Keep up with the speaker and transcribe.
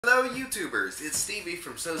Hello YouTubers, it's Stevie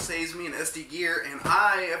from So Saves Me and SD Gear, and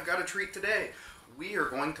I have got a treat today. We are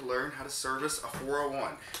going to learn how to service a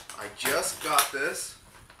 401. I just got this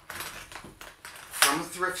from a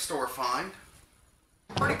thrift store find.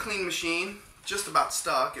 Pretty clean machine, just about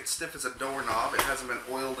stuck. It's stiff as a doorknob. It hasn't been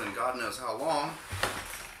oiled in God knows how long.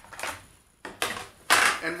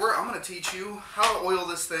 And I'm going to teach you how to oil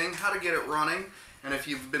this thing, how to get it running. And if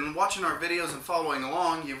you've been watching our videos and following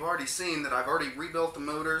along, you've already seen that I've already rebuilt the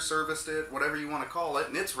motor, serviced it, whatever you want to call it,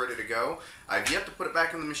 and it's ready to go. I've yet to put it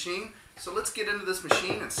back in the machine, so let's get into this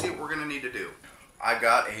machine and see what we're going to need to do. I've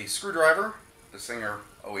got a screwdriver, the Singer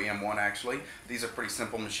OEM one actually. These are pretty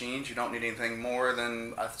simple machines. You don't need anything more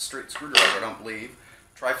than a straight screwdriver, I don't believe.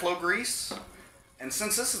 Tri-flow grease, and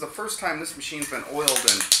since this is the first time this machine's been oiled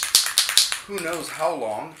in who knows how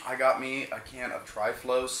long, I got me a can of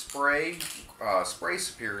Tri-Flow spray, spray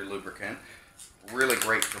superior lubricant. Really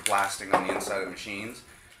great for blasting on the inside of machines.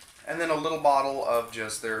 And then a little bottle of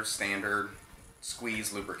just their standard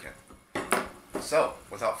squeeze lubricant. So,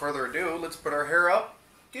 without further ado, let's put our hair up,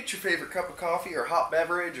 get your favorite cup of coffee or hot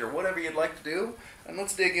beverage or whatever you'd like to do, and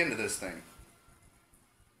let's dig into this thing.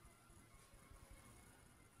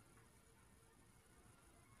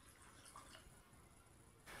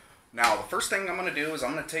 Now, the first thing I'm going to do is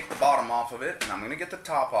I'm going to take the bottom off of it, and I'm going to get the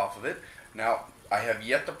top off of it. Now, I have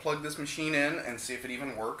yet to plug this machine in and see if it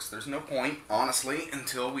even works. There's no point, honestly,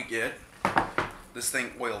 until we get this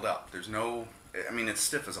thing oiled up. There's no, I mean, it's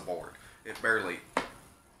stiff as a board. It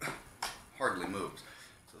hardly moves.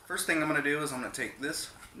 So the first thing I'm going to do is I'm going to take this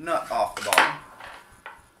nut off the bottom.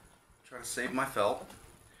 Try to save my felt.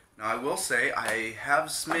 Now, I will say I have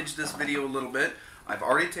smidged this video a little bit. I've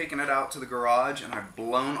already taken it out to the garage and I've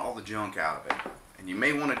blown all the junk out of it. And you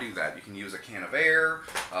may want to do that. You can use a can of air.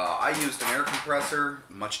 I used an air compressor,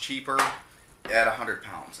 much cheaper, at 100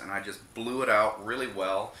 pounds. And I just blew it out really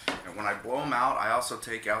well. And when I blow them out, I also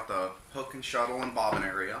take out the hook and shuttle and bobbin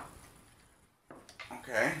area.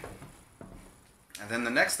 Okay. And then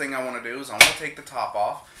the next thing I want to do is I want to take the top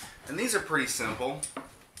off. And these are pretty simple.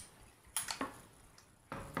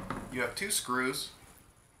 You have two screws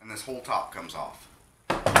and this whole top comes off.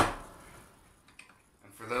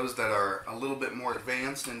 For those that are a little bit more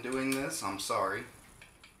advanced in doing this, I'm sorry.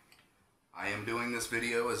 I am doing this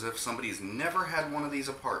video as if somebody's never had one of these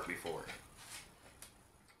apart before.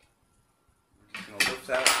 I'm just going to lift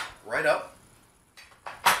that right up.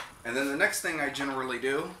 And then the next thing I generally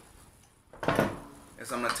do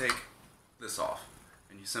is I'm going to take this off.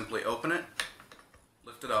 And you simply open it,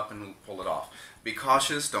 lift it up, and pull it off. Be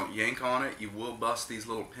cautious, don't yank on it. You will bust these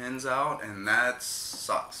little pins out, and that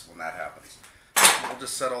sucks when that happens. We'll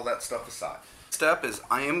just set all that stuff aside. Step is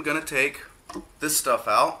I am going to take this stuff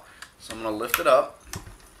out. So I'm going to lift it up,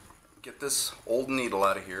 get this old needle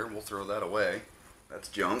out of here. We'll throw that away. That's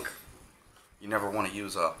junk. You never want to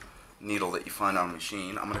use a needle that you find on a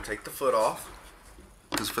machine. I'm going to take the foot off,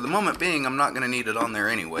 because for the moment being I'm not going to need it on there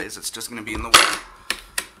anyways. It's just going to be in the way.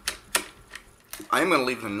 I am going to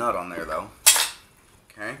leave the nut on there though.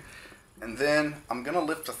 Okay, and then I'm going to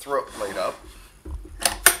lift the throat plate up.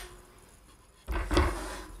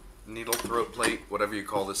 Needle, throat plate, whatever you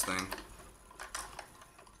call this thing.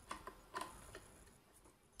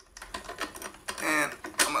 And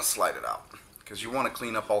I'm going to slide it out, because you want to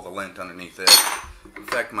clean up all the lint underneath it. In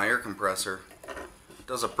fact, my air compressor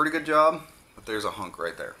does a pretty good job, but there's a hunk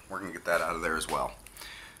right there. We're going to get that out of there as well.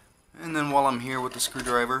 And then while I'm here with the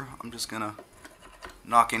screwdriver, I'm just going to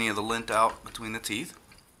knock any of the lint out between the teeth.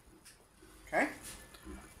 Okay?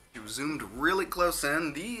 You've zoomed really close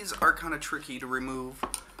in. These are kind of tricky to remove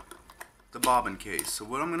the bobbin case. So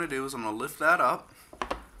what I'm going to do is I'm going to lift that up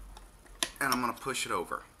and I'm going to push it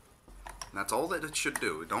over. And that's all that it should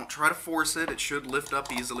do. Don't try to force it. It should lift up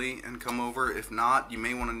easily and come over. If not, you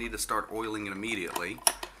may want to need to start oiling it immediately.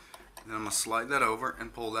 And then I'm going to slide that over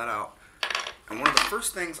and pull that out. And one of the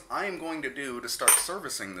first things I am going to do to start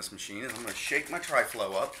servicing this machine is I'm going to shake my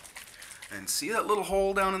Tri-Flow up. And see that little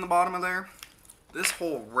hole down in the bottom of there? This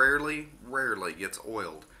hole rarely gets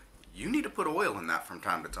oiled. You need to put oil in that from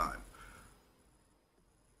time to time.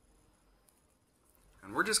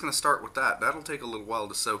 And we're just going to start with that. That'll take a little while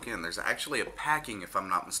to soak in. There's actually a packing, if I'm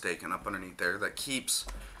not mistaken, up underneath there that keeps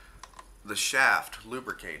the shaft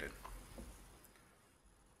lubricated.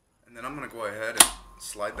 And then I'm going to go ahead and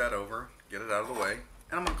slide that over, get it out of the way,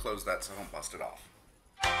 and I'm going to close that so I don't bust it off.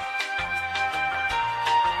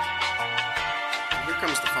 And here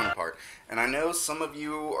comes the fun part. And I know some of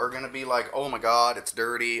you are going to be like, oh my god, it's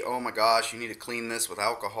dirty, oh my gosh, you need to clean this with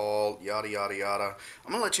alcohol, yada yada yada.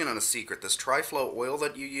 I'm going to let you in on a secret. This Tri-Flow oil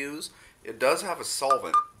that you use, it does have a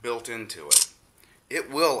solvent built into it. it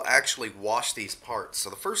will actually wash these parts. So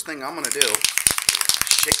the first thing I'm going to do is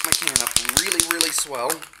shake my can up really, really swell.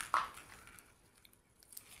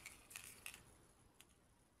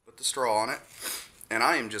 Put the straw on it. And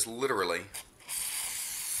I am just literally,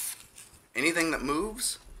 anything that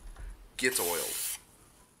moves gets oiled.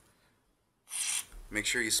 Make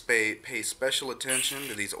sure you pay special attention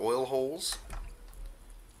to these oil holes.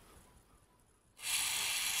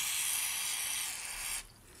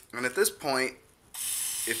 And at this point,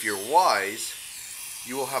 if you're wise,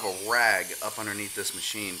 you will have a rag up underneath this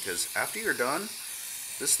machine, because after you're done,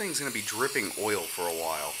 this thing's going to be dripping oil for a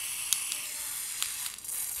while.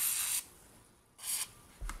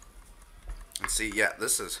 And see, yeah,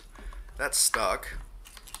 that's stuck.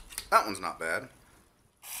 That one's not bad.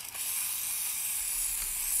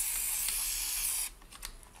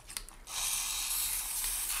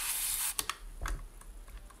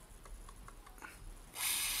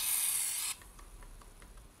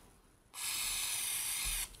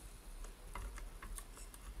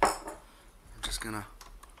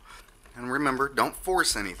 And remember, don't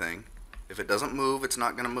force anything. If it doesn't move, it's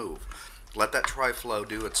not going to move. Let that tri-flow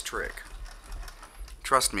do its trick.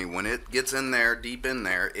 Trust me, when it gets in there, deep in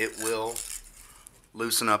there, it will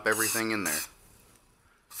loosen up everything in there.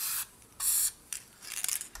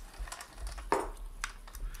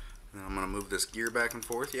 And I'm going to move this gear back and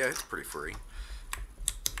forth. Yeah, it's pretty free.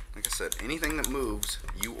 Like I said, anything that moves,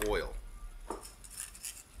 you oil.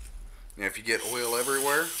 Now, if you get oil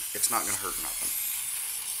everywhere, it's not going to hurt nothing.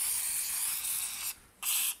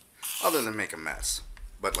 Other than make a mess.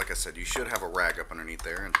 But like I said, you should have a rag up underneath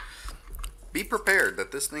there. And be prepared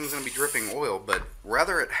that this thing's going to be dripping oil, but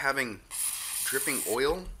rather it having dripping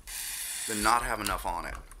oil than not have enough on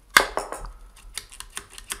it.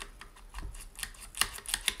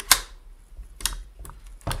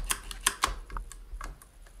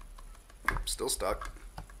 Still stuck.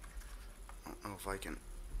 I don't know if I can.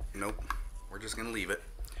 Nope. We're just going to leave it.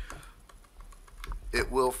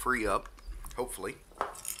 It will free up, hopefully.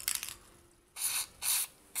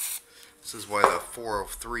 This is why the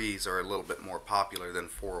 403s are a little bit more popular than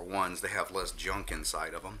 401s. They have less junk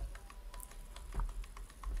inside of them.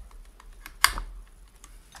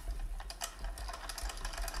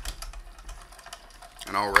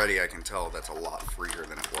 And already I can tell that's a lot freer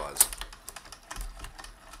than it was.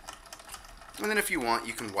 And then if you want,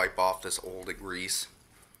 you can wipe off this old grease.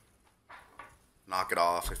 Knock it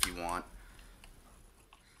off if you want.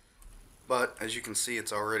 But as you can see,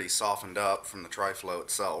 it's already softened up from the tri-flow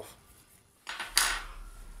itself.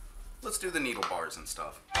 Let's do the needle bars and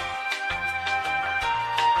stuff.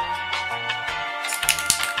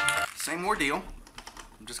 Same ordeal.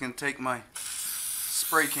 I'm just going to take my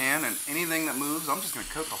spray can, and anything that moves, I'm just going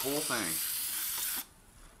to coat the whole thing.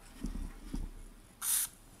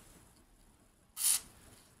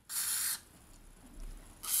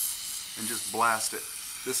 And just blast it.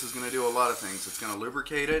 This is going to do a lot of things. It's going to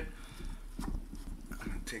lubricate it. I'm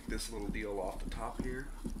going to take this little deal off the top here.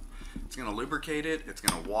 It's going to lubricate it. It's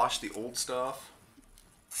going to wash the old stuff.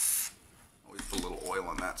 Always put a little oil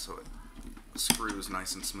on that so it screws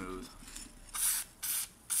nice and smooth.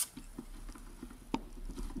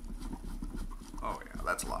 Oh yeah,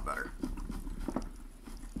 that's a lot better.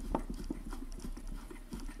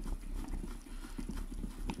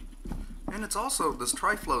 And it's also, this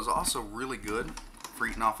tri-flow is also really good for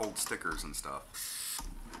eating off old stickers and stuff.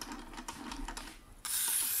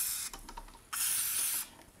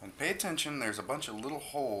 And pay attention, there's a bunch of little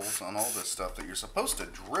holes on all this stuff that you're supposed to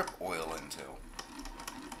drip oil into.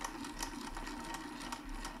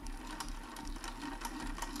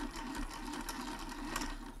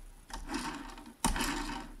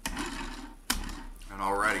 And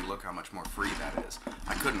already, look how much more free that is.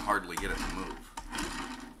 I couldn't hardly get it to move.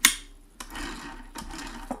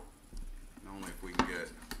 Only if we can get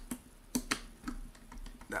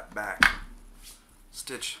that back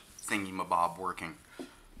stitch thingy-mabob working.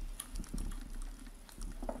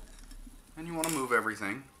 And you want to move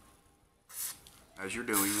everything as you're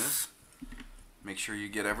doing this. Make sure you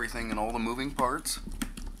get everything in all the moving parts.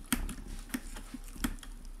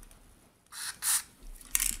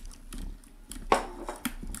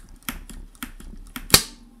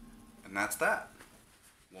 And that's that.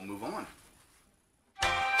 We'll move on.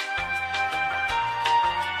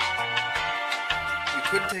 You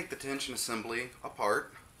could take the tension assembly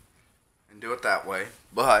apart and do it that way,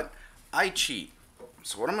 but I cheat.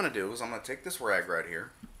 So what I'm going to do is I'm going to take this rag right here,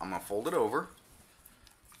 I'm going to fold it over,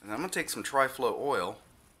 and then I'm going to take some tri-flow oil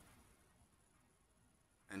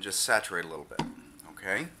and just saturate a little bit,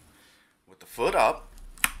 okay? With the foot up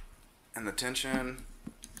and the tension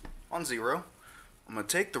on 0, I'm going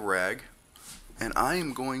to take the rag and I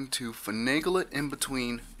am going to finagle it in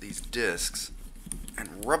between these discs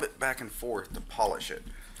and rub it back and forth to polish it.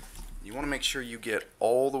 You want to make sure you get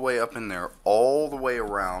all the way up in there, all the way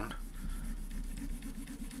around,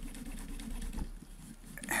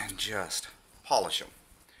 and just polish them.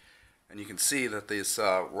 And you can see that this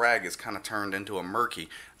rag is kind of turned into a murky.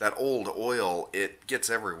 That old oil, it gets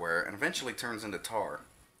everywhere and eventually turns into tar.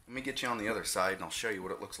 Let me get you on the other side and I'll show you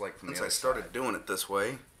what it looks like from the other side. Since I started doing it this way,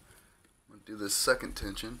 I'm going to do this second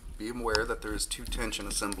tension. Be aware that there's 2 tension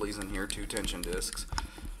assemblies in here, 2 tension discs.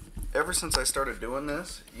 Ever since I started doing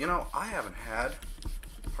this, you know, I haven't had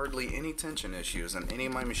hardly any tension issues on any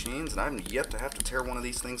of my machines, and I haven't yet to have to tear one of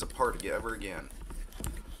these things apart ever again.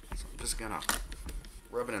 So I'm just going to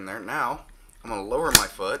rub it in there. Now, I'm going to lower my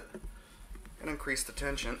foot and increase the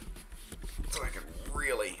tension so I can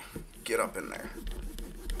really get up in there.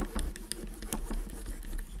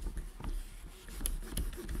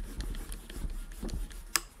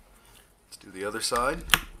 Let's do the other side.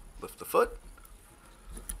 Lift the foot.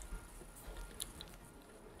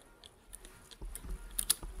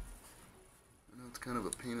 I know it's kind of a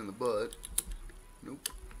pain in the butt. Nope.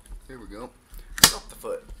 There we go. Drop the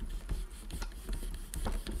foot.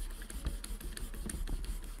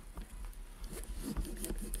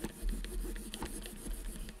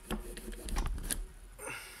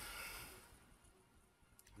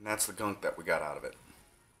 And that's the gunk that we got out of it.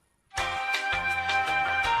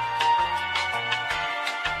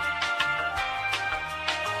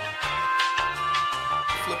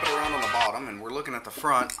 Flip it around on the bottom and we're looking at the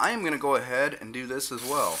front. I am going to go ahead and do this as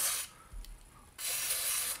well.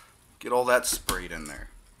 Get all that sprayed in there.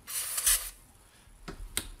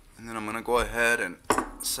 And then I'm going to go ahead and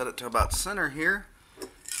set it to about center here.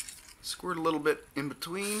 Squirt a little bit in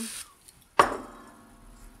between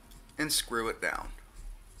and screw it down.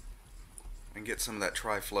 And get some of that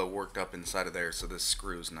tri-flow worked up inside of there so this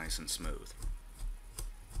screw is nice and smooth.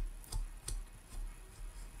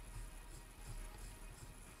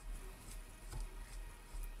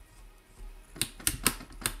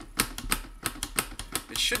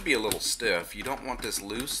 It should be a little stiff. You don't want this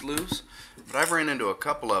loose, but I've ran into a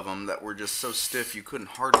couple of them that were just so stiff you couldn't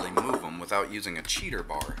hardly move them without using a cheater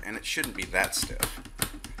bar, and it shouldn't be that stiff.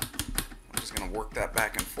 I'm just going to work that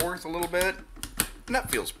back and forth a little bit, and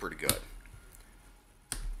that feels pretty good.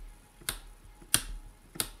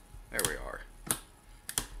 There we are.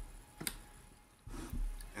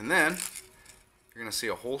 And then you're going to see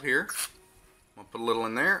a hole here. I'm going to put a little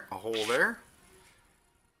in there, a hole there,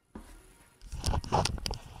 a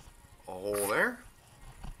hole there,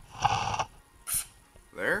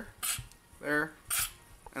 there, there,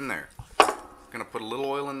 and there. I'm going to put a little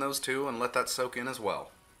oil in those two and let that soak in as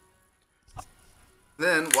well.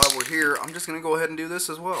 Then while we're here, I'm just going to go ahead and do this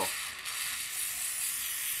as well.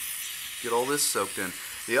 Get all this soaked in.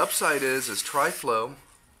 The upside is tri-flow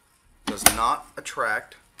does not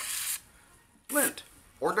attract lint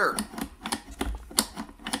or dirt. I'm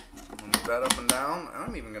going to move that up and down, and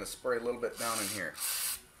I'm even going to spray a little bit down in here.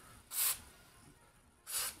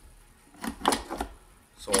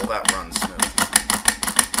 So all that runs smooth.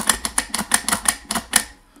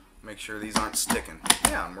 Make sure these aren't sticking.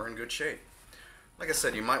 Yeah, and we're in good shape. Like I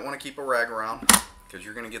said, you might want to keep a rag around because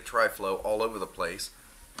you're going to get tri-flow all over the place.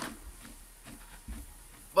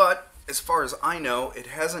 But as far as I know, it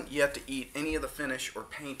hasn't yet to eat any of the finish or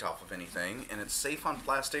paint off of anything, and it's safe on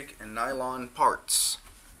plastic and nylon parts.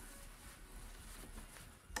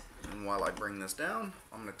 And while I bring this down,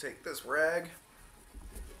 I'm going to take this rag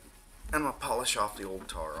and I'm going to polish off the old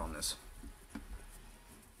tar on this.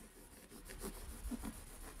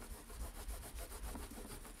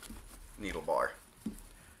 Needle bar.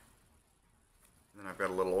 Then I've got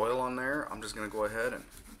a little oil on there. I'm just going to go ahead and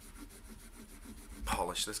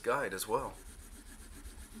polish this guide as well.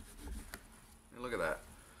 And look at that.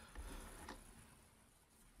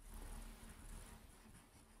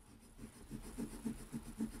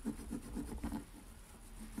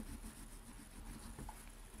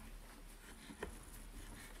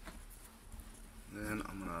 Then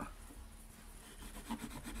I'm gonna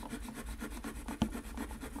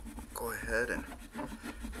go ahead and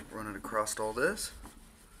run it across all this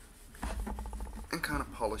and kind of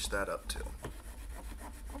polish that up too.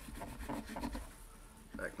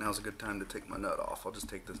 In fact, now's a good time to take my nut off. I'll just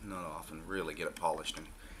take this nut off and really get it polished and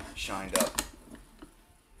shined up.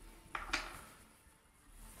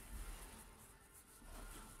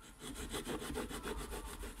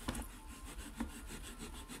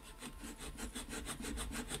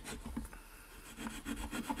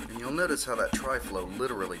 And you'll notice how that tri-flow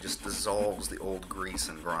literally just dissolves the old grease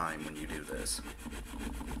and grime when you do this.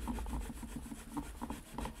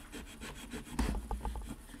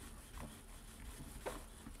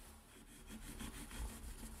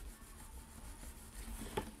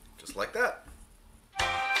 like that.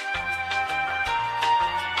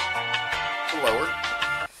 Lower.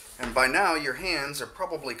 And by now your hands are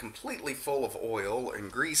probably completely full of oil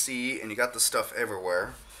and greasy and you got the stuff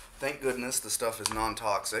everywhere. Thank goodness the stuff is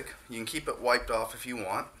non-toxic. You can keep it wiped off if you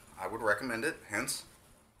want. I would recommend it, hence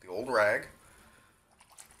the old rag.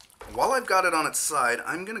 While I've got it on its side,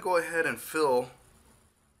 I'm going to go ahead and fill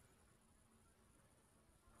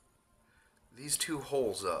these two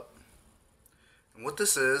holes up. And what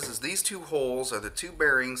this is these two holes are the two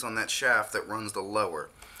bearings on that shaft that runs the lower.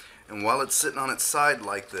 And while it's sitting on its side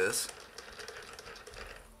like this,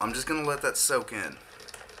 I'm just going to let that soak in.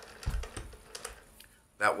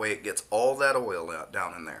 That way it gets all that oil out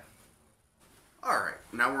down in there. Alright,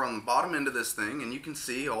 now we're on the bottom end of this thing and you can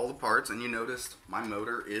see all the parts, and you noticed my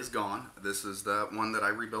motor is gone. This is the one that I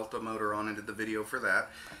rebuilt the motor on and did the video for that.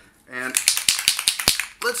 And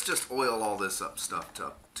let's just oil all this stuff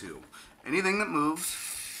up too. Anything that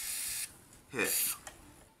moves, hit.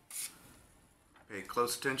 Pay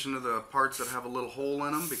close attention to the parts that have a little hole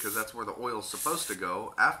in them because that's where the oil's supposed to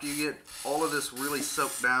go. After you get all of this really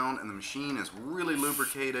soaked down and the machine is really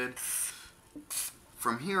lubricated,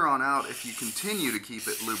 from here on out, if you continue to keep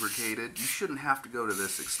it lubricated, you shouldn't have to go to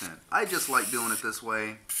this extent. I just like doing it this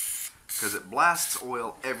way because it blasts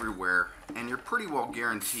oil everywhere and you're pretty well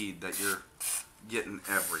guaranteed that you're getting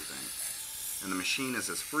everything. And the machine is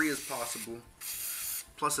as free as possible.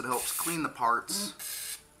 Plus it helps clean the parts.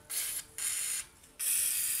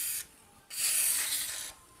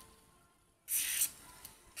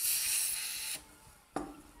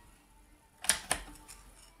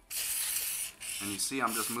 And you see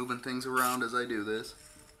I'm just moving things around as I do this.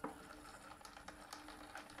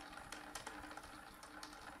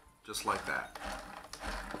 Just like that.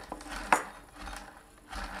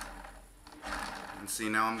 And see,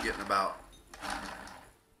 now I'm getting about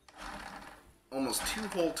almost 2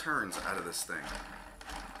 whole turns out of this thing.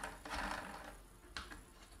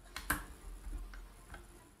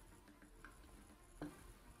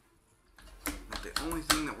 But the only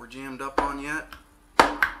thing that we're jammed up on yet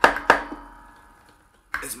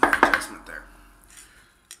is my adjustment there.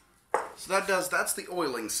 So that's the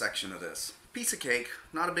oiling section of this. Piece of cake,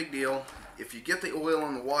 not a big deal. If you get the oil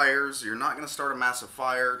on the wires, you're not going to start a massive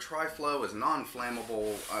fire. Tri-Flow is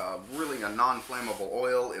non-flammable, really a non-flammable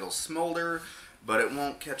oil. It'll smolder, but it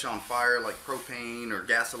won't catch on fire like propane or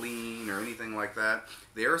gasoline or anything like that.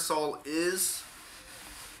 The aerosol is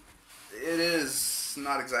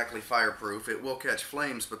not exactly fireproof. It will catch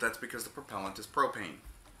flames, but that's because the propellant is propane.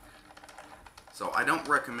 So I don't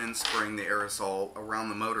recommend spraying the aerosol around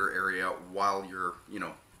the motor area while you're,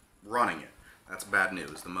 running it. That's bad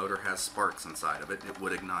news. The motor has sparks inside of it. It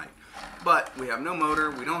would ignite. But we have no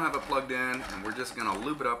motor, we don't have it plugged in, and we're just going to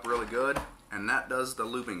lube it up really good, and that does the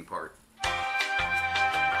lubing part.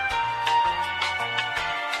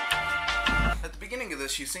 At the beginning of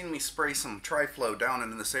this, you've seen me spray some Tri-Flow down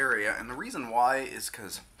into this area, and the reason why is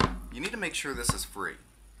because you need to make sure this is free.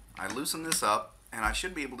 I loosen this up, and I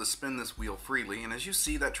should be able to spin this wheel freely, and as you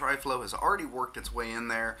see, that Tri-Flow has already worked its way in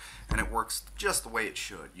there and it works just the way it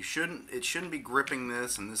should. It shouldn't be gripping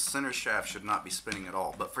this, and this center shaft should not be spinning at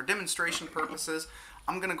all. But for demonstration purposes,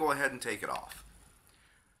 I'm going to go ahead and take it off.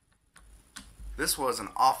 This was an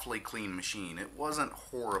awfully clean machine. It wasn't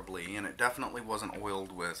horribly, and it definitely wasn't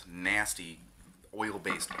oiled with nasty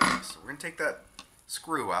oil-based grease. So we're going to take that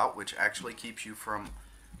screw out, which actually keeps you from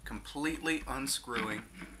completely unscrewing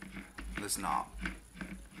this knob.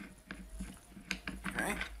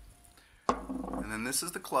 Okay, and then this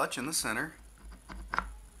is the clutch in the center,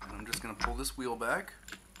 and I'm just going to pull this wheel back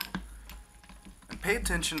and pay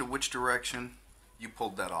attention to which direction you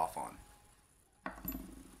pulled that off on.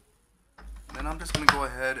 Then I'm just going to go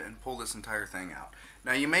ahead and pull this entire thing out.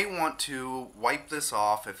 Now you may want to wipe this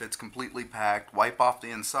off if it's completely packed, wipe off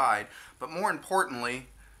the inside, but more importantly,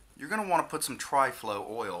 you're going to want to put some Tri-Flow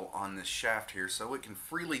oil on this shaft here so it can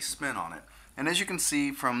freely spin on it. And as you can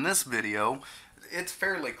see from this video, it's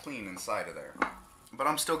fairly clean inside of there. But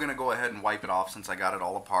I'm still going to go ahead and wipe it off since I got it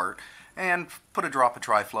all apart, and put a drop of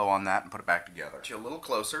Tri-Flow on that and put it back together. Get you a little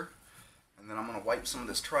closer, and then I'm going to wipe some of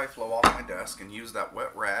this Tri-Flow off my desk and use that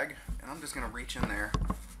wet rag, and I'm just going to reach in there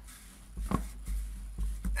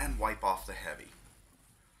and wipe off the heavy.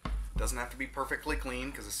 Doesn't have to be perfectly clean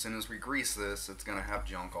because as soon as we grease this, it's going to have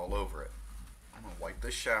junk all over it. I'm going to wipe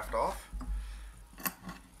this shaft off, and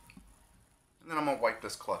then I'm going to wipe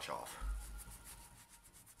this clutch off.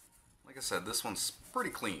 Like I said, this one's pretty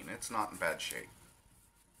clean. It's not in bad shape.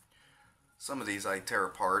 Some of these I tear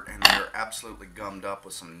apart and they're absolutely gummed up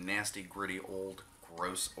with some nasty, gritty, old,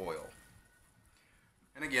 gross oil.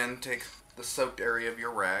 And again, take the soaked area of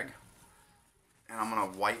your rag, and I'm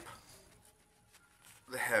going to wipe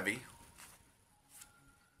the heavy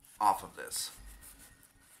off of this.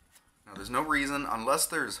 Now there's no reason, unless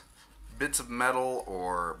there's bits of metal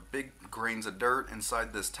or big grains of dirt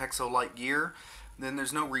inside this Texolite gear, then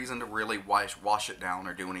there's no reason to really wash it down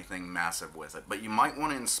or do anything massive with it. But you might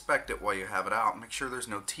want to inspect it while you have it out. Make sure there's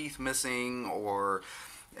no teeth missing or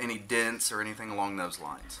any dents or anything along those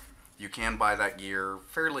lines. You can buy that gear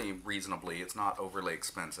fairly reasonably. It's not overly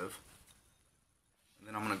expensive. And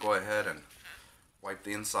then I'm going to go ahead and wipe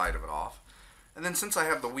the inside of it off. And then since I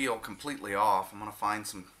have the wheel completely off, I'm going to find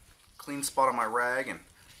some clean spot on my rag and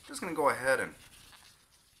I'm just going to go ahead and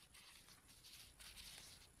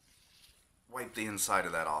wipe the inside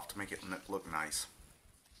of that off to make it look nice.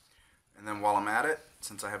 And then while I'm at it,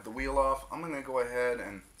 since I have the wheel off, I'm going to go ahead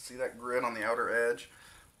and see that grid on the outer edge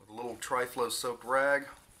with a little Tri-Flow soaked rag.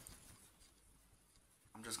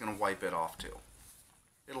 I'm just going to wipe it off too.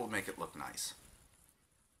 It'll make it look nice.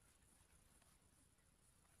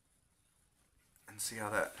 And see how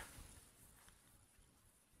that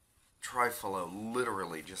Tri-Flow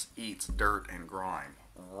literally just eats dirt and grime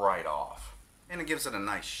right off. And it gives it a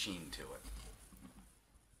nice sheen to it.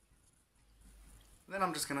 Then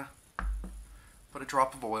I'm just going to put a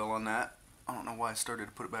drop of oil on that. I don't know why I started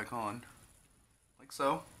to put it back on. Like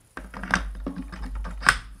so.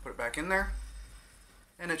 Put it back in there.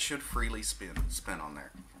 And it should freely spin on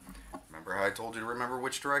there. Remember how I told you to remember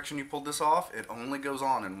which direction you pulled this off? It only goes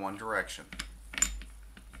on in one direction.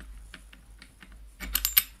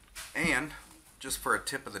 And, just for a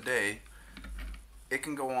tip of the day, it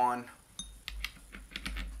can go on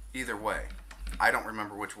either way. I don't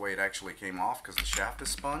remember which way it actually came off because the shaft is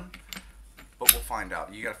spun, but we'll find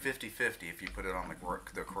out. You got a 50-50 if you put it on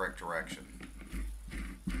the correct direction.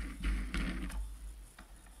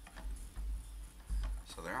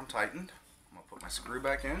 So there, I'm tightened. I'm going to put my screw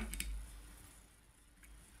back in.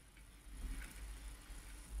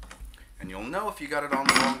 And you'll know if you got it on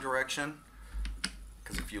the wrong direction,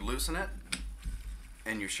 because if you loosen it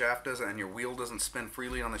and your wheel doesn't spin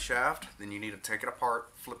freely on the shaft, then you need to take it apart,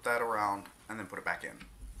 flip that around, and then put it back in.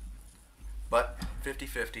 But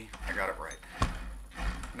 50-50, I got it right.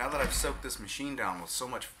 Now that I've soaked this machine down with so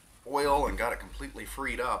much oil and got it completely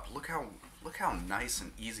freed up, look how nice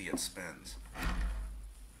and easy it spins.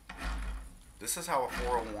 This is how a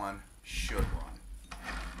 401 should run.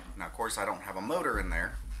 Now of course I don't have a motor in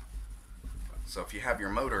there, so if you have your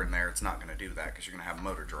motor in there, it's not going to do that because you're going to have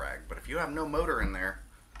motor drag. But if you have no motor in there,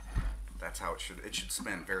 that's how it should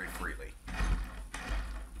spin very freely.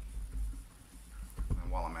 And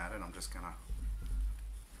while I'm at it, I'm just going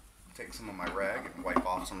to take some of my rag and wipe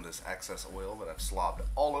off some of this excess oil that I've slobbed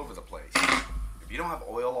all over the place. If you don't have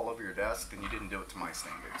oil all over your desk, then you didn't do it to my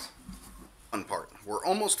standards. One part. We're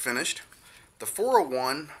almost finished. The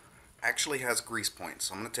 401 actually has grease points.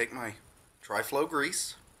 So I'm going to take my Tri-Flow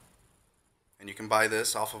grease. And you can buy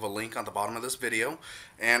this off of a link on the bottom of this video.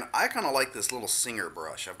 And I kind of like this little Singer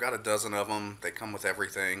brush. I've got a dozen of them. They come with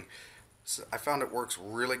everything. So I found it works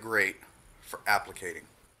really great for applicating.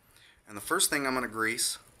 And the first thing I'm going to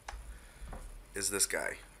grease is this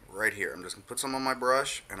guy right here. I'm just going to put some on my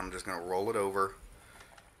brush and I'm just going to roll it over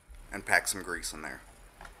and pack some grease in there.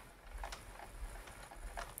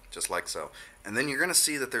 Just like so. And then you're going to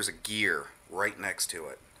see that there's a gear right next to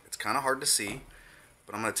it. It's kind of hard to see,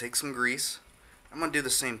 but I'm going to take some grease. I'm going to do the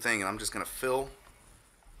same thing, and I'm just going to fill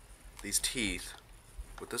these teeth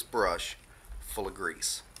with this brush full of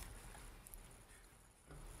grease.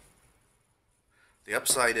 The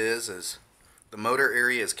upside is the motor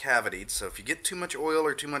area is cavitied, so if you get too much oil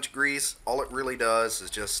or too much grease, all it really does is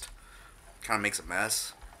just kind of makes a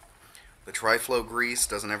mess. The Tri-Flow grease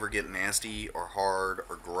doesn't ever get nasty or hard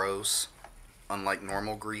or gross, unlike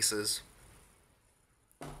normal greases.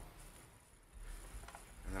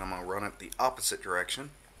 And then I'm going to run it the opposite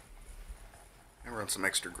direction and run some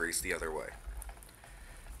extra grease the other way.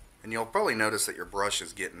 And you'll probably notice that your brush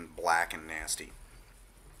is getting black and nasty.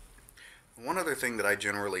 One other thing that I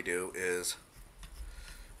generally do is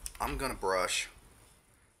I'm going to brush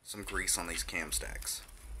some grease on these cam stacks.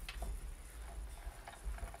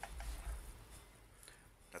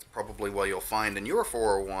 That's probably what you'll find in your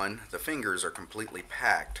 401. The fingers are completely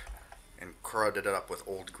packed and crowded up with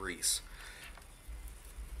old grease.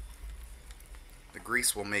 The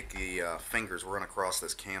grease will make the fingers run across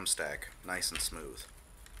this cam stack nice and smooth.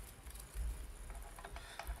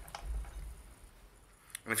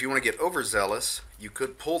 And if you want to get overzealous, you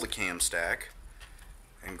could pull the cam stack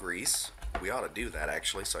and grease. We ought to do that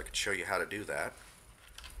actually, so I could show you how to do that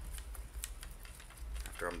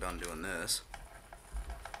after I'm done doing this,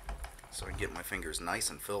 so I can get my fingers nice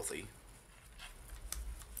and filthy.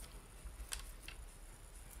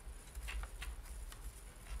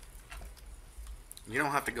 You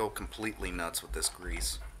don't have to go completely nuts with this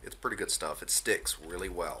grease. It's pretty good stuff. It sticks really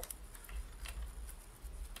well.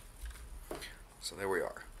 So there we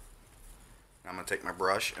are. Now I'm going to take my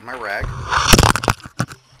brush and my rag. I'm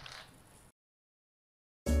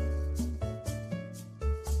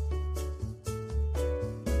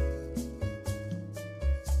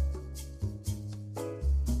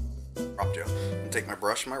going to take my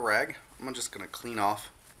brush and my rag. I'm just going to clean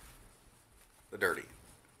off the dirty.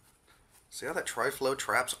 See how that tri-flow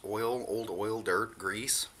traps oil, old oil, dirt,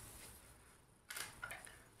 grease?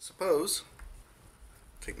 Suppose,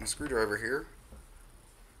 take my screwdriver here,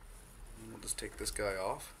 and we'll just take this guy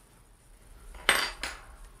off.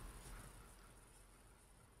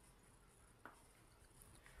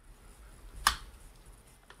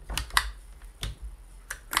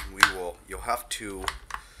 And you'll have to,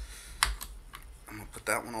 I'm going to put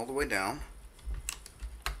that one all the way down.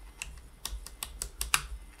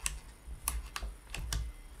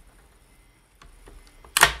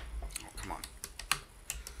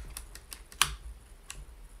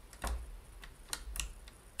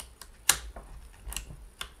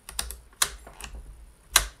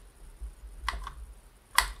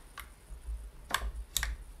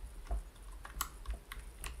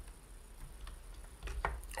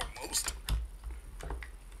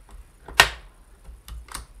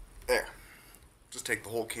 There. Just take the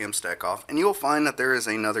whole cam stack off, and you'll find that there is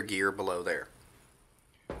another gear below there.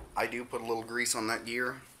 I do put a little grease on that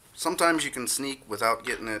gear. Sometimes you can sneak without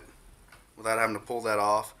getting it, without having to pull that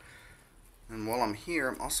off. And while I'm here,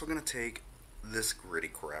 I'm also going to take this gritty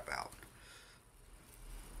crap out,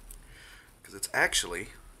 because it's actually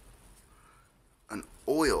an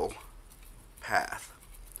oil path.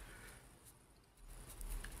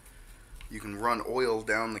 You can run oil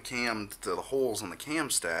down the cam to the holes on the cam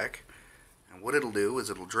stack, and what it'll do is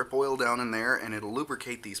it'll drip oil down in there, and it'll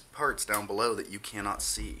lubricate these parts down below that you cannot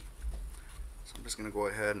see. So I'm just going to go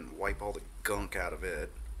ahead and wipe all the gunk out of it.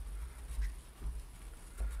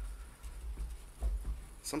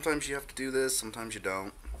 Sometimes you have to do this, sometimes you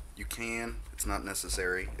don't. You can, it's not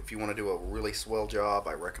necessary. If you want to do a really swell job,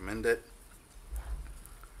 I recommend it.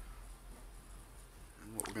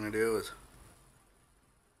 And what we're going to do is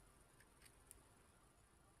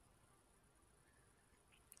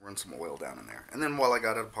run some oil down in there. And then while I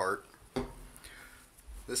got it apart,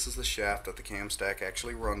 this is the shaft that the cam stack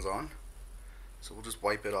actually runs on. So we'll just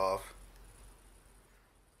wipe it off.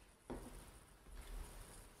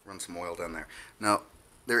 Run some oil down there. Now,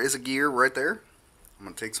 there is a gear right there. I'm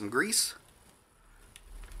going to take some grease.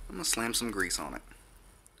 I'm going to slam some grease on it.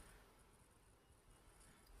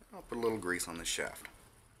 I'll put a little grease on this shaft.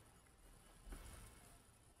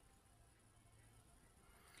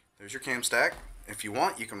 There's your cam stack. If you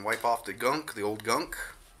want, you can wipe off the gunk, the old gunk.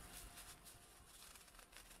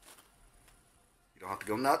 You don't have to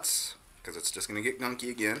go nuts, because it's just going to get gunky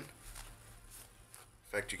again. In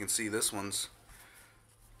fact, you can see this one's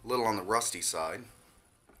a little on the rusty side.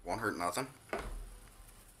 Won't hurt nothing.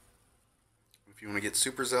 If you want to get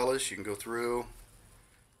super zealous, you can go through,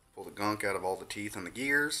 pull the gunk out of all the teeth and the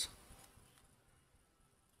gears.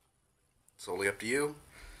 It's totally up to you.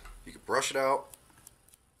 You can brush it out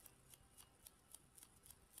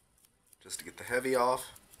just to get the heavy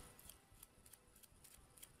off.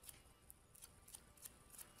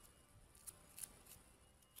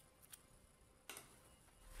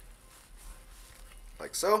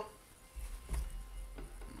 Like so.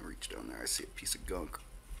 I'm gonna reach down there. I see a piece of gunk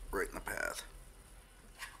right in the path.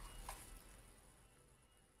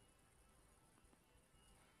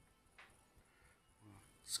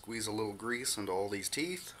 Squeeze a little grease into all these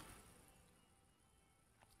teeth.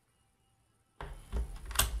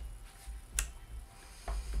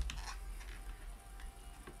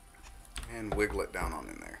 And wiggle it down on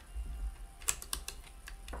in there.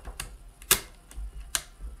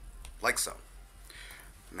 Like so.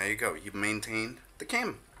 And there you go. You've maintained the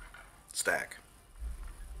cam stack.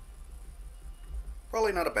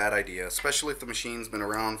 Probably not a bad idea, especially if the machine's been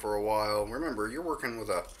around for a while. Remember, you're working with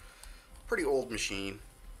a pretty old machine.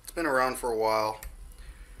 It's been around for a while.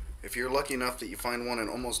 If you're lucky enough that you find one in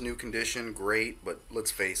almost new condition, great, but let's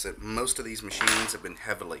face it, most of these machines have been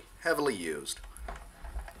heavily used.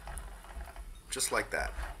 Just like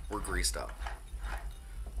that, we're greased up.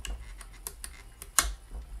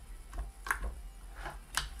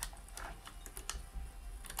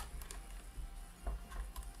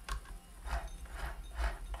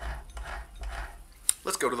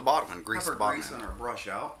 Let's go to the bottom and grease the bottom. Grease and our brush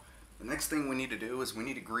out. The next thing we need to do is we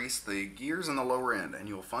need to grease the gears in the lower end, and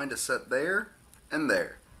you'll find a set there and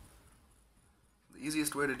there. The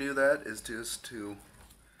easiest way to do that is just to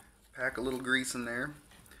pack a little grease in there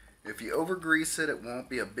If you over grease it, it won't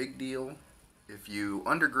be a big deal. If you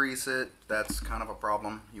under grease it, that's kind of a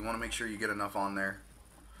problem. You want to make sure you get enough on there.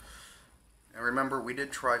 And remember, we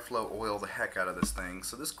did tri-flow oil the heck out of this thing,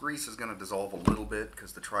 so this grease is going to dissolve a little bit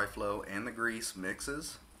because the tri-flow and the grease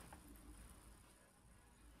mixes,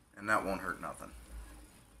 and that won't hurt nothing.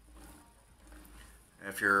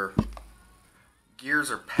 If your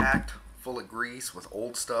gears are packed full of grease with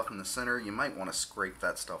old stuff in the center, you might want to scrape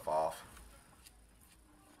that stuff off.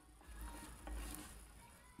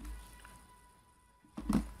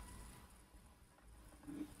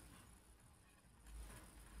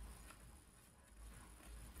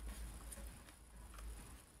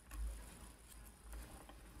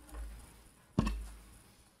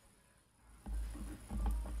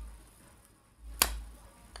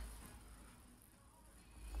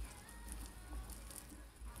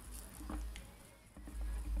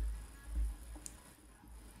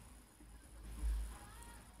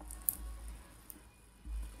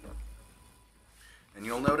 And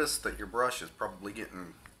you'll notice that your brush is probably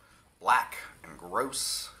getting black and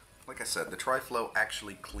gross. Like I said, the tri-flow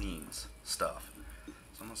actually cleans stuff.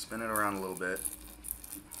 So I'm going to spin it around a little bit.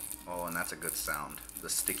 Oh, and that's a good sound. The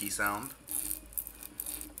sticky sound.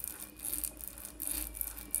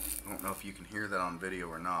 I don't know if you can hear that on video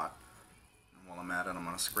or not. And while I'm at it, I'm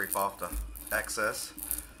going to scrape off the excess.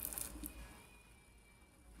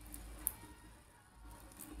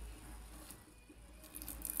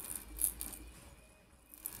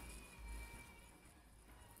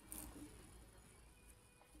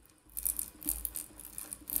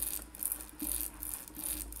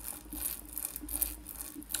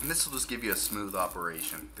 And this will just give you a smooth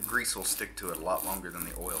operation. The grease will stick to it a lot longer than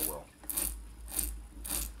the oil will.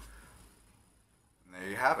 And there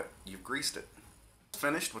you have it. You've greased it.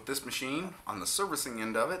 Finished with this machine on the servicing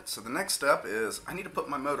end of it. So the next step is I need to put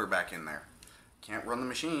my motor back in there. Can't run the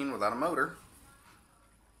machine without a motor.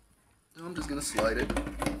 So I'm just going to slide it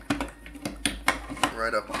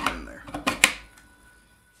right up in there.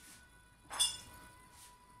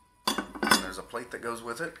 And there's a plate that goes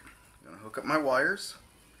with it. I'm going to hook up my wires.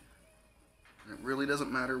 It really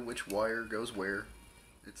doesn't matter which wire goes where.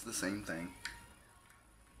 It's the same thing.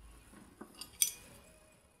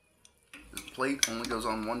 This plate only goes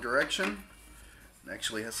on one direction. It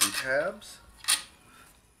actually has some tabs.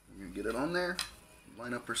 You're going to get it on there,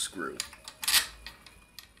 line up or screw.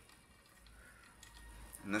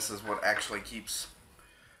 And this is what actually keeps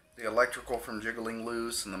the electrical from jiggling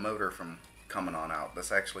loose and the motor from coming on out.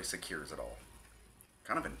 This actually secures it all.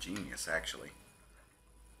 Kind of ingenious, actually.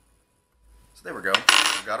 So there we go.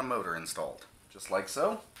 I've got a motor installed, just like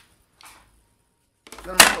so. I'm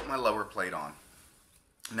going to put my lower plate on.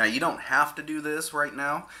 Now you don't have to do this right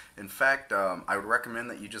now. In fact, I would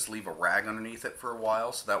recommend that you just leave a rag underneath it for a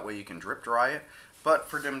while so that way you can drip dry it. But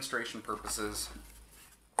for demonstration purposes,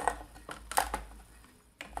 I'm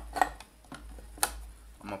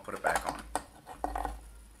going to put it back on.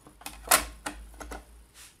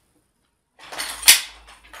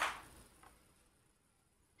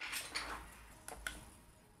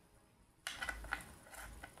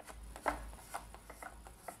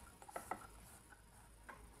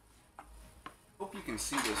 Hope you can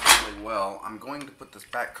see this really well. I'm going to put this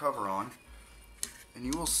back cover on, and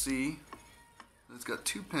you will see that it's got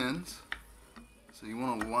two pins. So you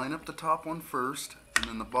want to line up the top one first, and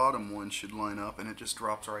then the bottom one should line up, and it just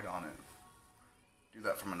drops right on it. Do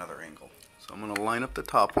that from another angle. So I'm going to line up the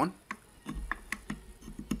top one.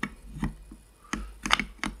 And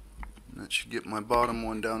that should get my bottom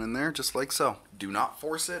one down in there, just like so. Do not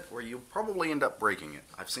force it, or you'll probably end up breaking it.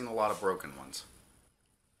 I've seen a lot of broken ones.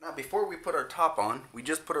 Now before we put our top on, we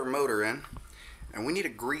just put our motor in, and we need to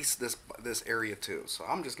grease this area too. So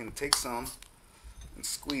I'm just going to take some and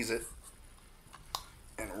squeeze it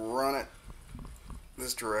and run it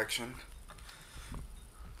this direction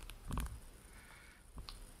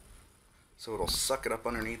so it'll suck it up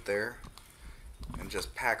underneath there and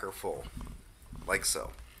just pack her full, like so.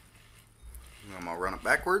 And I'm going to run it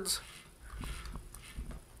backwards,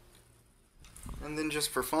 and then just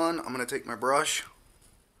for fun I'm going to take my brush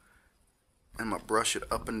and I'm going to brush it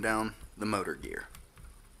up and down the motor gear.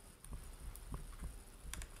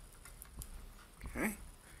 Okay.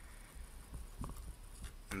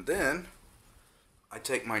 And then I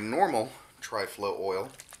take my normal tri-flow oil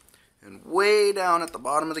and way down at the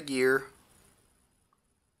bottom of the gear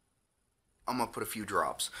I'm going to put a few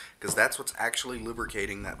drops because that's what's actually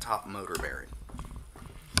lubricating that top motor bearing.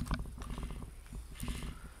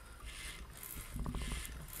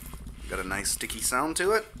 Got a nice sticky sound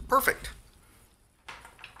to it. Perfect.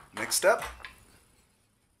 Next step,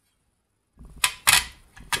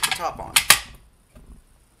 put the top on.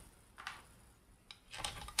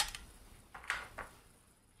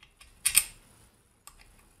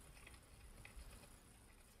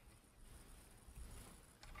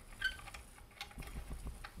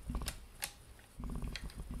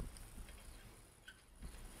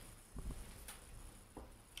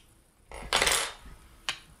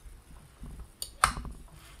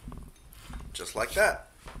 just like that.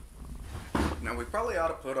 Now we probably ought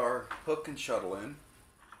to put our hook and shuttle in,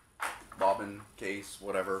 bobbin, case,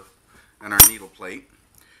 whatever, and our needle plate.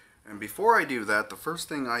 And before I do that, the first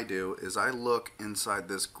thing I do is I look inside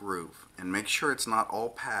this groove and make sure it's not all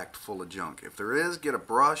packed full of junk. If there is, get a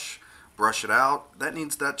brush, brush it out.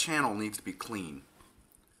 That channel needs to be clean.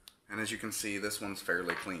 And as you can see, this one's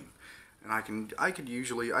fairly clean. And I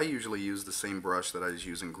usually use the same brush that I was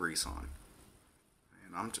using grease on.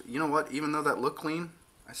 And you know what? Even though that looked clean,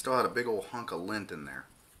 I still had a big old hunk of lint in there.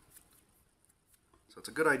 So it's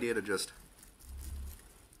a good idea to just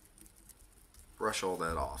brush all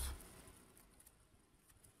that off.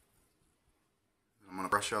 I'm going to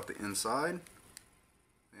brush out the inside.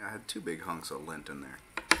 Yeah, I had 2 big hunks of lint in there.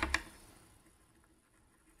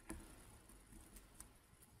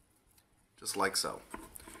 Just like so.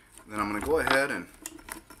 And then I'm going to go ahead and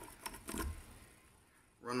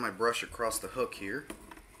run my brush across the hook here.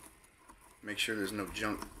 Make sure there's no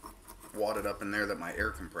junk wadded up in there that my air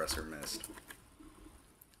compressor missed.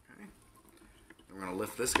 Okay. We're going to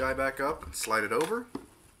lift this guy back up and slide it over.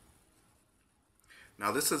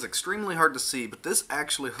 Now this is extremely hard to see, but this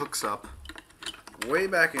actually hooks up way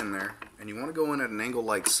back in there, and you want to go in at an angle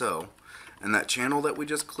like so, and that channel that we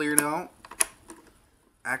just cleared out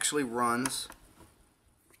actually runs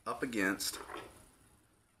up against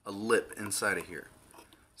a lip inside of here.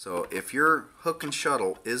 So if your hook and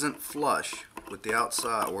shuttle isn't flush with the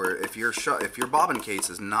outside, or if your bobbin case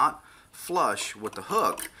is not flush with the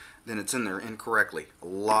hook, then it's in there incorrectly. A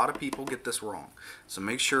lot of people get this wrong. So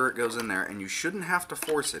make sure it goes in there, and you shouldn't have to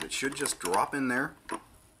force it. It should just drop in there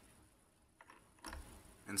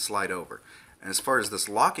and slide over. And as far as this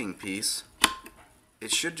locking piece,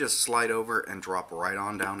 it should just slide over and drop right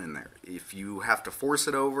on down in there. If you have to force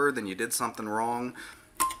it over, then you did something wrong,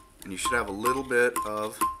 and you should have a little bit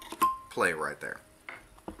of play right there.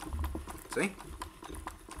 See?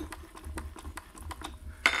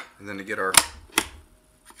 And then to get our,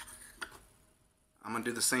 I'm going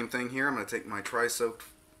to do the same thing here. I'm going to take my Tri-Flow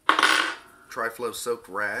soaked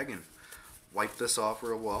rag and wipe this off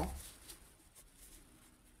real well.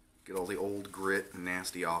 Get all the old grit and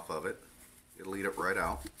nasty off of it. It'll eat it right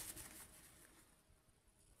out.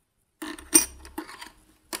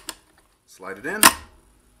 Slide it in,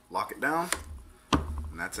 lock it down,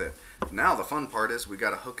 and that's it. Now the fun part is we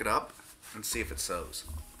got to hook it up and see if it sews.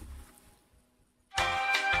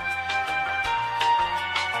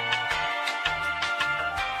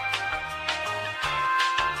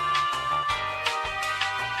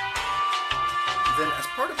 Then as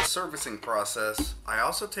part of the servicing process, I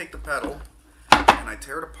also take the pedal and I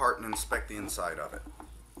tear it apart and inspect the inside of it.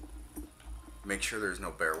 Make sure there's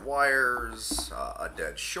no bare wires, a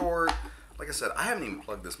dead short. Like I said, I haven't even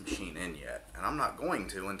plugged this machine in yet, and I'm not going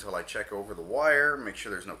to until I check over the wire, make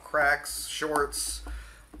sure there's no cracks, shorts,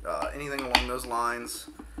 anything along those lines.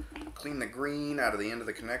 Clean the green out of the end of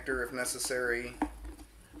the connector if necessary.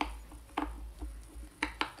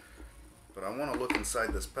 But I want to look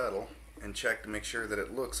inside this pedal and check to make sure that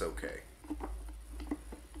it looks okay.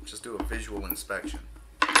 Just do a visual inspection.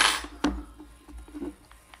 Get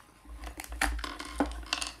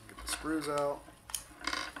the screws out.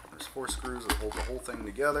 There's 4 screws that hold the whole thing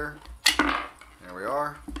together. There we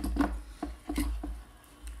are.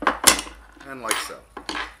 And like so.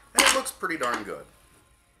 And it looks pretty darn good.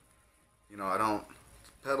 You know,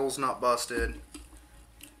 pedal's not busted.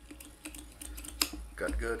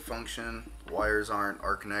 Got good function. Wires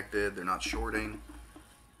are connected. They're not shorting.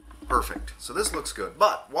 Perfect. So this looks good.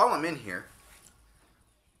 But while I'm in here,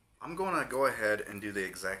 I'm going to go ahead and do the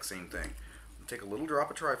exact same thing. I'm going to take a little drop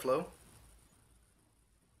of Tri-Flow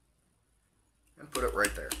and put it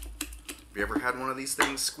right there. Have you ever had one of these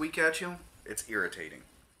things squeak at you? It's irritating.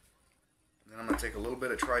 Then I'm going to take a little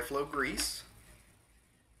bit of Tri-Flow grease.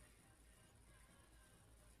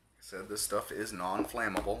 Like I said, this stuff is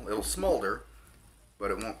non-flammable. It'll smolder,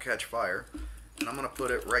 but it won't catch fire. And I'm going to put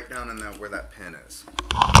it right down in there where that pin is.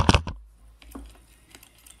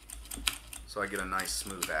 So I get a nice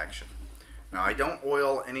smooth action. Now I don't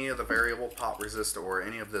oil any of the variable pot resistor or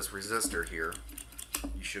any of this resistor here.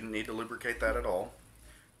 You shouldn't need to lubricate that at all.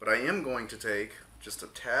 But I am going to take just a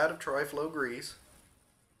tad of Tri-Flow grease,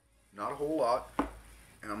 not a whole lot,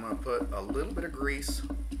 and I'm going to put a little bit of grease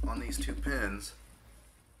on these 2 pins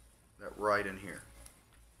that right in here.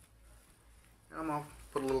 And I'm going to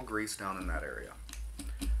put a little grease down in that area.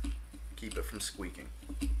 Keep it from squeaking.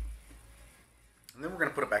 And then we're going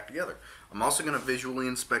to put it back together. I'm also going to visually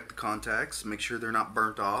inspect the contacts, make sure they're not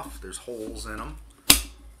burnt off. There's holes in them.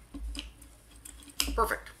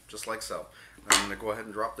 Perfect, just like so. Now I'm going to go ahead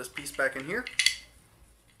and drop this piece back in here.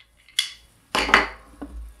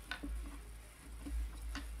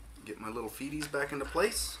 my little feeties back into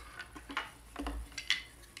place.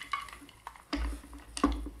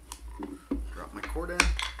 Drop my cord in. This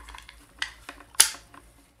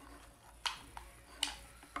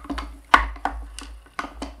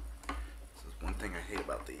is one thing I hate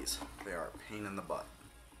about these. They are a pain in the butt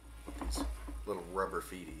with these little rubber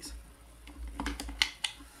feeties.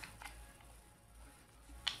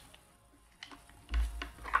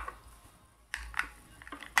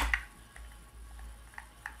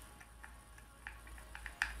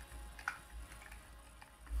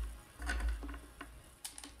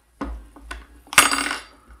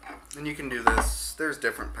 And you can do this, there's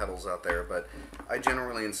different pedals out there, but I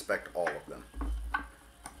generally inspect all of them.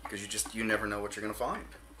 Because you never know what you're going to find.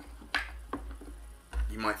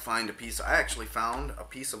 You might find a piece, I actually found a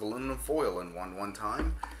piece of aluminum foil in one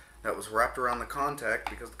time that was wrapped around the contact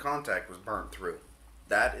because the contact was burnt through.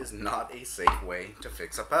 That is not a safe way to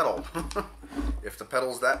fix a pedal. If the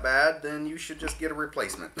pedal's that bad, then you should just get a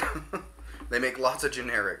replacement. They make lots of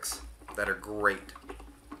generics that are great.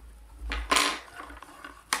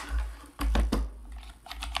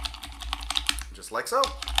 Just like so.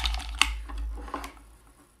 And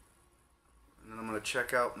then I'm going to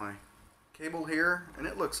check out my cable here, and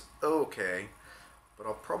it looks okay, but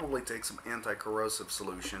I'll probably take some anti-corrosive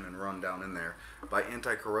solution and run down in there. By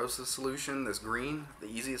anti-corrosive solution, this green, the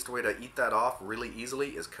easiest way to eat that off really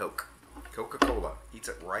easily is Coke. Coca-Cola eats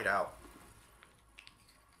it right out.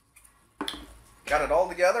 Got it all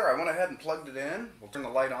together. I went ahead and plugged it in. We'll turn the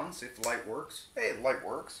light on, see if the light works. Hey, the light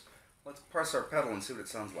works. Let's press our pedal and see what it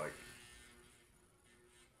sounds like.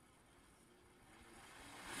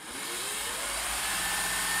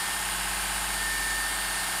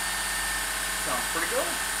 Sounds pretty good.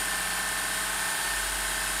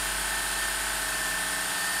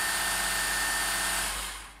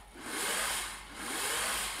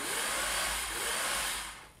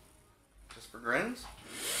 Just for grins.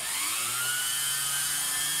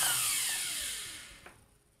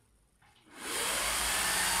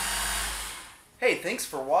 Hey, thanks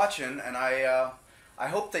for watching, and I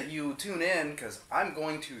hope that you tune in because I'm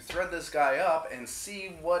going to thread this guy up and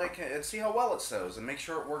see what it can, see how well it sews, and make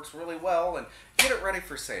sure it works really well and get it ready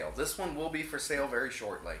for sale. This one will be for sale very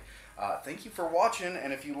shortly. Thank you for watching,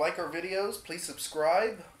 and if you like our videos, please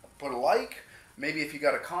subscribe, put a like. Maybe if you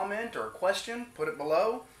got a comment or a question, put it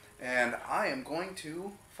below, and I am going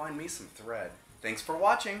to find me some thread. Thanks for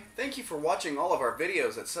watching. Thank you for watching all of our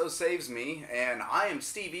videos at So Saves Me, and I am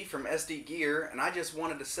Stevie from SD Gear, and I just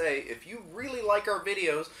wanted to say, if you really like our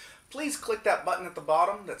videos, please click that button at the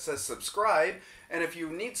bottom that says subscribe, and if you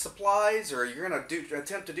need supplies or you're going to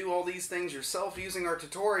attempt to do all these things yourself using our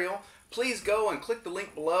tutorial, please go and click the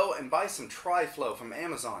link below and buy some Tri-Flow from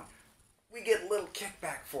Amazon. We get a little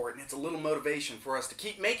kickback for it, and it's a little motivation for us to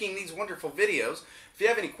keep making these wonderful videos. If you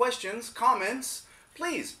have any questions, comments,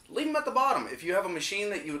 please leave them at the bottom. If you have a machine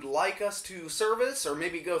that you would like us to service or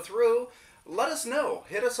maybe go through, let us know.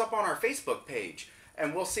 Hit us up on our Facebook page,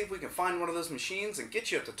 and we'll see if we can find one of those machines and get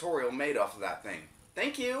you a tutorial made off of that thing.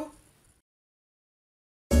 Thank you.